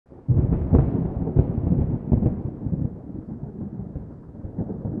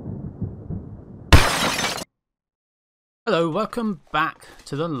Hello, welcome back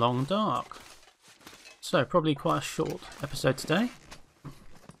to the Long Dark. So, probably quite a short episode today.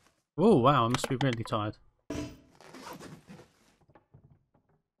 Oh wow, I must be really tired.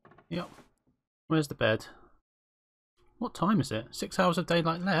 Yep. Where's the bed? What time is it? 6 hours of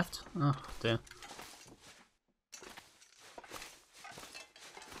daylight left? Oh dear.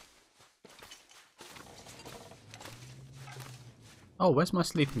 Oh, where's my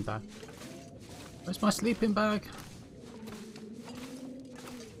sleeping bag? Where's my sleeping bag?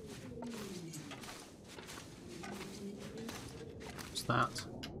 What's that?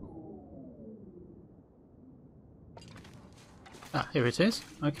 Ah, here it is.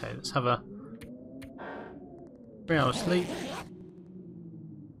 Okay, let's have a 3 hours sleep.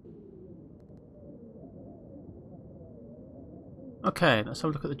 Okay, let's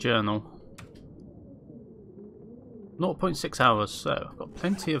have a look at the journal. 0.6 hours, so I've got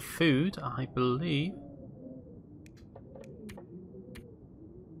plenty of food, I believe.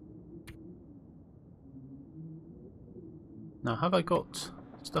 Now, have I got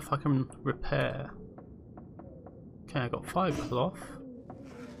stuff I can repair? Okay, I got 5 cloth.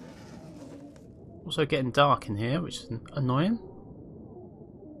 Also getting dark in here, which is annoying.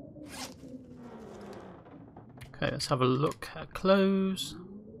 Okay, let's have a look at clothes.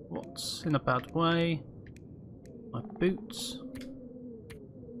 What's in a bad way? My boots.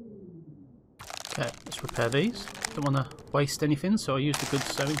 Okay, let's repair these. Don't want to waste anything, so I use the good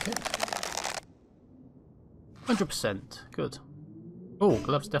sewing kit. 100%. Good. Oh,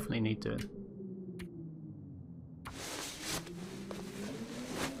 gloves definitely need doing.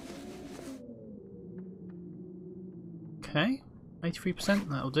 Okay, 83%,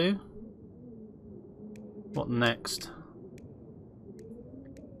 that'll do. What next?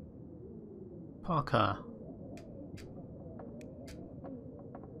 Parka.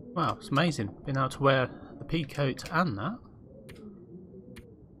 Wow, it's amazing being able to wear the pea coat and that.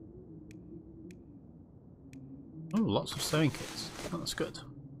 Oh, lots of sewing kits. Oh, that's good.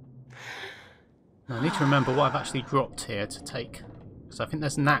 Now, I need to remember what I've actually dropped here to take, because I think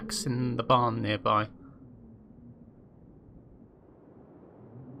there's knacks in the barn nearby.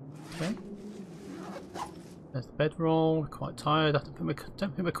 Okay. There's the bedroll. We're quite tired. I don't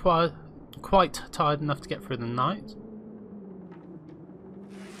think we're quite tired enough to get through the night.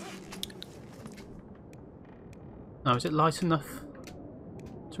 Now, is it light enough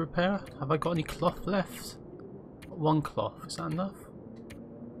to repair? Have I got any cloth left? Got 1 cloth. Is that enough?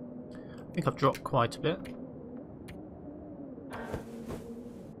 I think I've dropped quite a bit.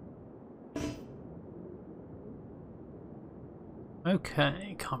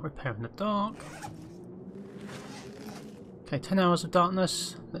 Okay, can't repair in the dark. Okay, 10 hours of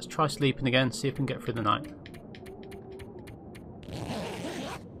darkness. Let's try sleeping again, see if we can get through the night.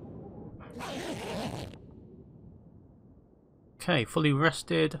 Okay, fully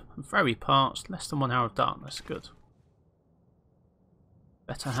rested, very parched, less than 1 hour of darkness, good.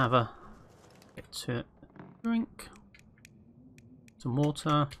 Better have a bit to drink, some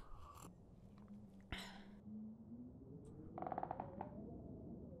water.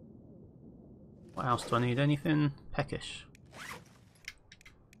 What else do I need? Anything? Peckish.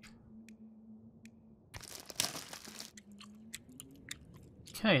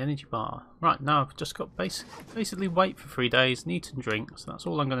 Okay, energy bar. Right, now I've just got basically wait for 3 days, need to drink, so that's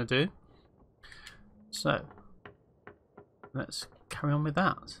all I'm going to do. So, let's carry on with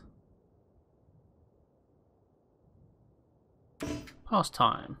that.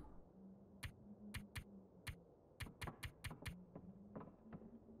 Pastime.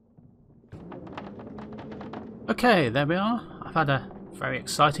 Okay, there we are. I've had a very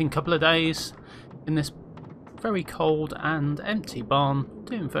exciting couple of days in this very cold and empty barn,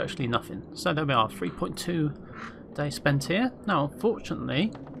 doing virtually nothing. So there we are, 3.2 days spent here. Now,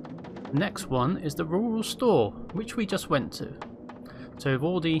 unfortunately, the next one is the rural store, which we just went to. So we've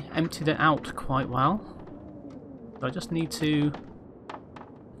already emptied it out quite well. So I just need to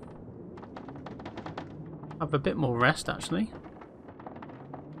have a bit more rest, actually.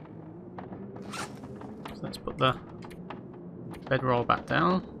 So let's put the bedroll back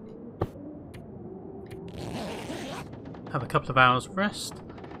down. Have a couple of hours of rest.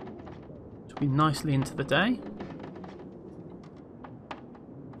 Should be nicely into the day.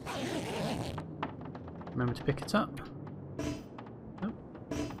 Remember to pick it up. Nope.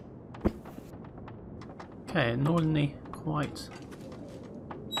 Okay, annoyingly quite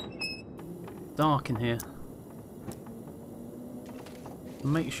dark in here.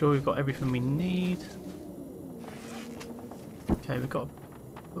 Make sure we've got everything we need. Okay, we've got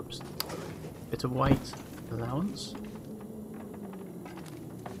a bit of weight allowance.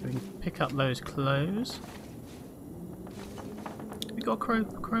 We can pick up those clothes. We got a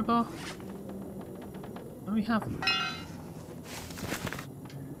crowbar? No, we haven't.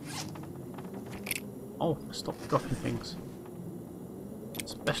 Oh, stop dropping things.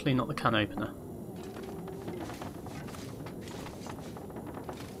 Especially not the can opener.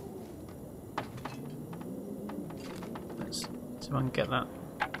 Let's see if I can get that.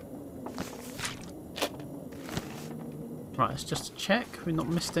 Right, it's just a check. We've not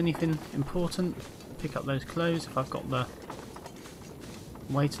missed anything important. Pick up those clothes. If I've got the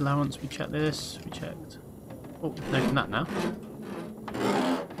weight allowance, we check this. We checked. Oh, we can open that now.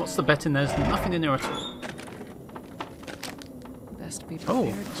 What's the bet in there? There's nothing in there at all. Best be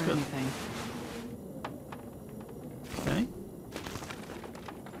prepared that's for good. anything. Okay.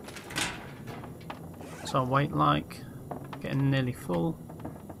 What's our weight like? Getting nearly full.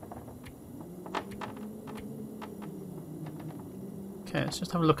 Okay, let's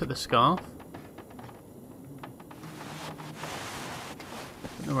just have a look at the scarf.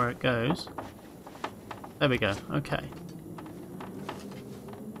 Don't know where it goes. There we go, okay.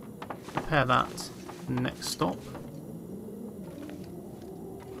 Prepare that next stop.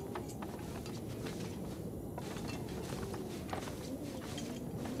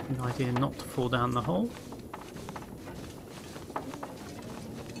 An idea not to fall down the hole.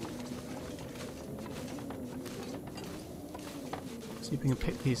 See if we can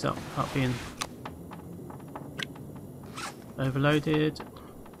pick these up without being overloaded.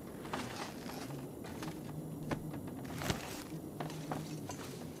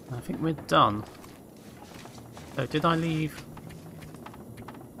 I think we're done. So did I leave?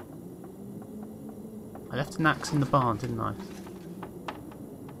 I left an axe in the barn, didn't I?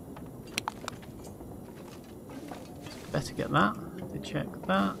 Better get that. Did check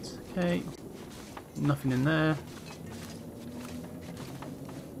that. Okay. Nothing in there.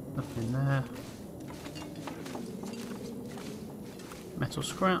 Nothing in there. Metal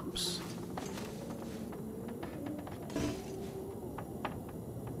scraps.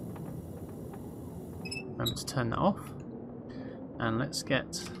 Remember to turn that off. And let's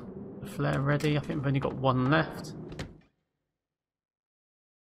get the flare ready. I think we've only got one left.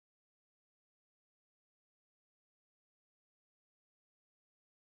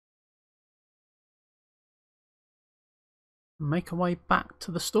 Make our way back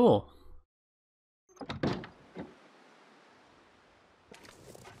to the store.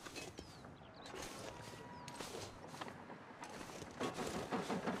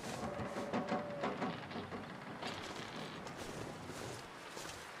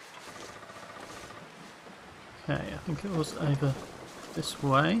 Okay, I think it was over this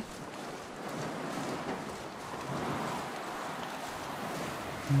way.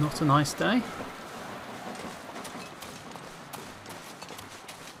 Not a nice day.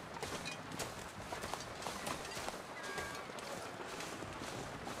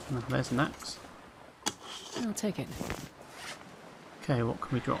 Oh, there's an axe. I'll take it. Okay, what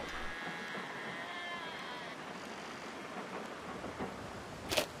can we drop?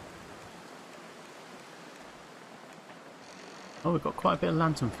 Oh, we've got quite a bit of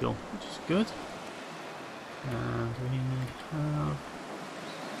lantern fuel, which is good. And we have...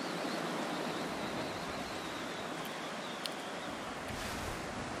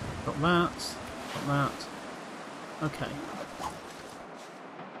 got that, got that. Okay.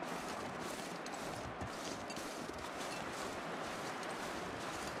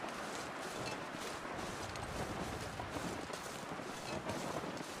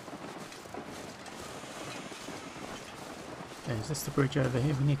 Okay, is this the bridge over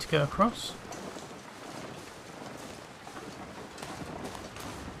here we need to go across?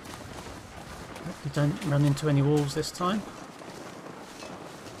 Hope we don't run into any walls this time.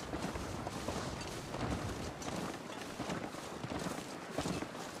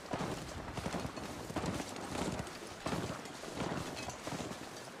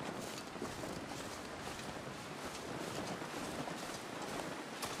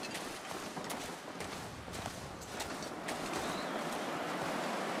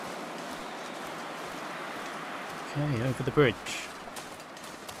 Okay, over the bridge.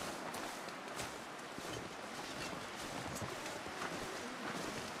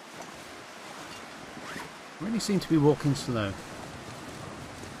 Really seem to be walking slow.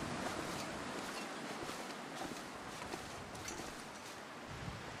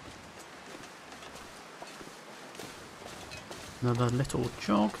 Another little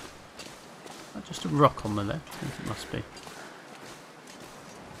jog. Just a rock on the left, I think it must be.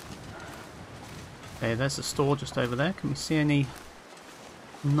 Okay, there's the store just over there. Can we see any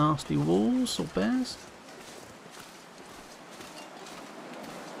nasty wolves or bears?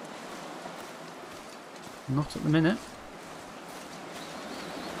 Not at the minute.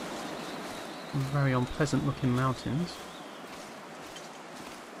 Some very unpleasant looking mountains.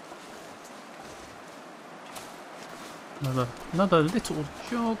 Another little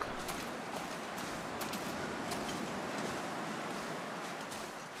jog.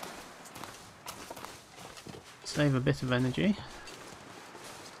 Save a bit of energy.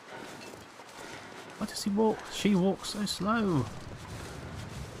 Why does he walk? She walks so slow.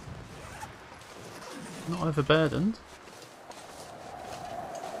 Not overburdened.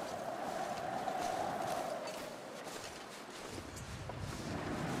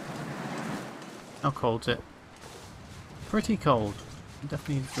 How cold's it? Pretty cold.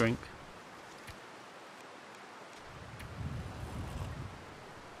 Definitely need a drink.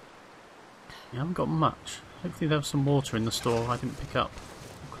 I haven't got much. Hopefully there was some water in the store I didn't pick up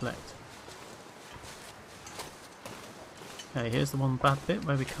or collect. Okay, here's the one bad bit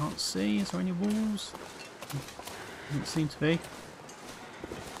where we can't see. Is there any walls? Doesn't seem to be.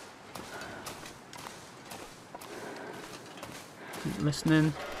 Keep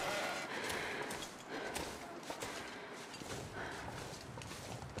listening.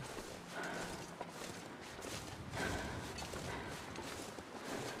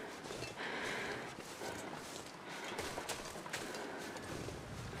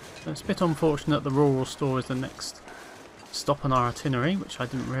 It's a bit unfortunate the rural store is the next stop on our itinerary, which I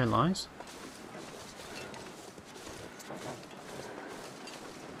didn't realise.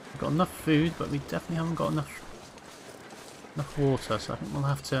 We've got enough food, but we definitely haven't got enough water, so I think we'll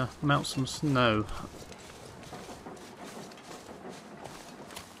have to melt some snow.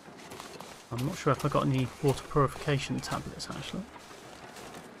 I'm not sure if I got any water purification tablets actually.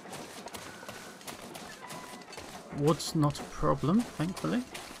 Wood's not a problem, thankfully.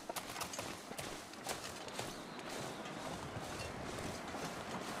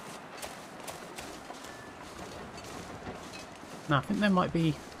 Now I think there might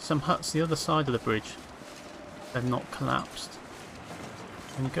be some huts the other side of the bridge. They're not collapsed.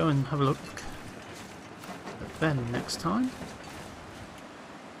 We can go and have a look at them next time.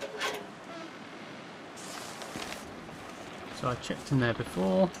 So I checked in there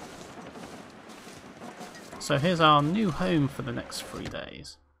before. So here's our new home for the next 3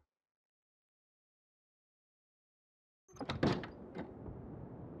 days.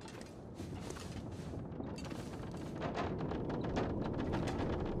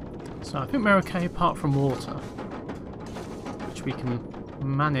 So I think we're okay apart from water, which we can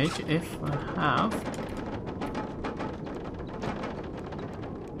manage if I have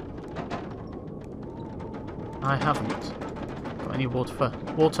haven't got any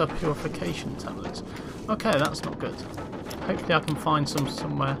water purification tablets. Okay, that's not good. Hopefully I can find some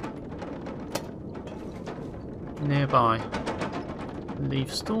somewhere nearby.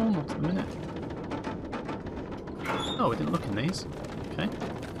 Leave store, not a minute. Oh, we didn't look in these. Okay.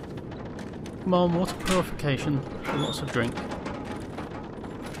 Come on, water purification. Lots of drink.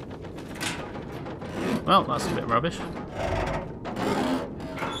 Well, that's a bit rubbish.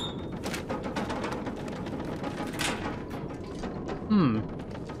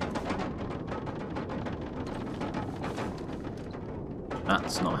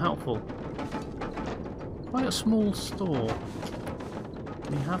 That's not helpful. Quite a small store.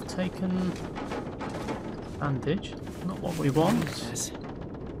 We have taken bandage. Not what we want.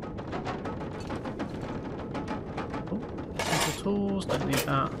 Tools, don't need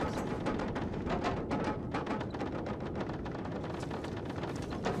that.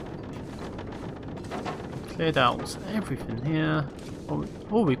 Cleared out everything here.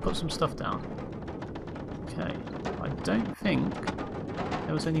 Oh, we put some stuff down. Okay, I don't think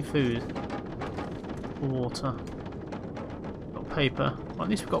there was any food or water. Got paper. Well, at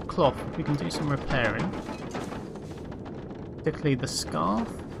least we've got cloth. We can do some repairing. Particularly the scarf.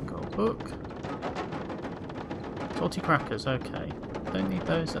 We've got a book. Salty crackers, okay. Don't need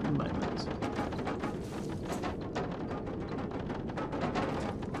those at the moment.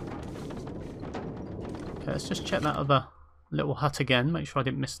 Okay, let's just check that other little hut again, make sure I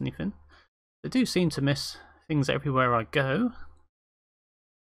didn't miss anything. I do seem to miss things everywhere I go.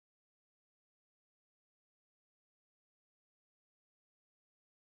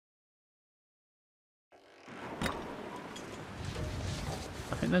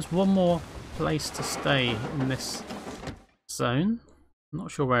 I think there's one more place to stay in this zone. I'm not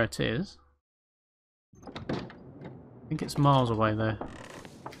sure where it is. I think it's miles away though.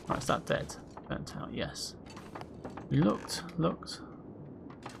 Right, is that dead? Burnt out, yes. We looked.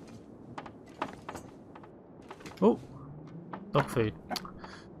 Oh! Dog food.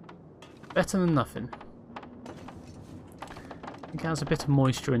 Better than nothing. I think it has a bit of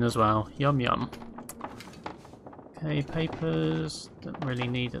moisture in as well. Yum yum. Okay, papers. Don't really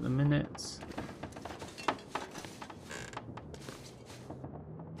need at the minute.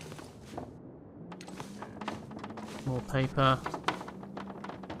 More paper.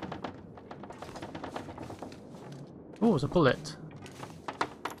 Oh, there's a bullet.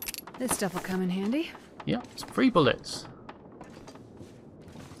 This stuff will come in handy. Yep, it's 3 bullets.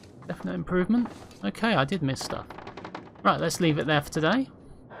 Definite improvement. Okay, I did miss stuff. Right, let's leave it there for today.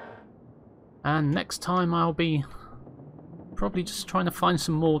 And next time I'll be probably just trying to find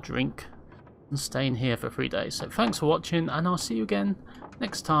some more drink and staying here for 3 days. So thanks for watching, and I'll see you again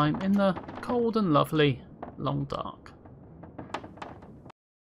next time in the cold and lovely Long Dark.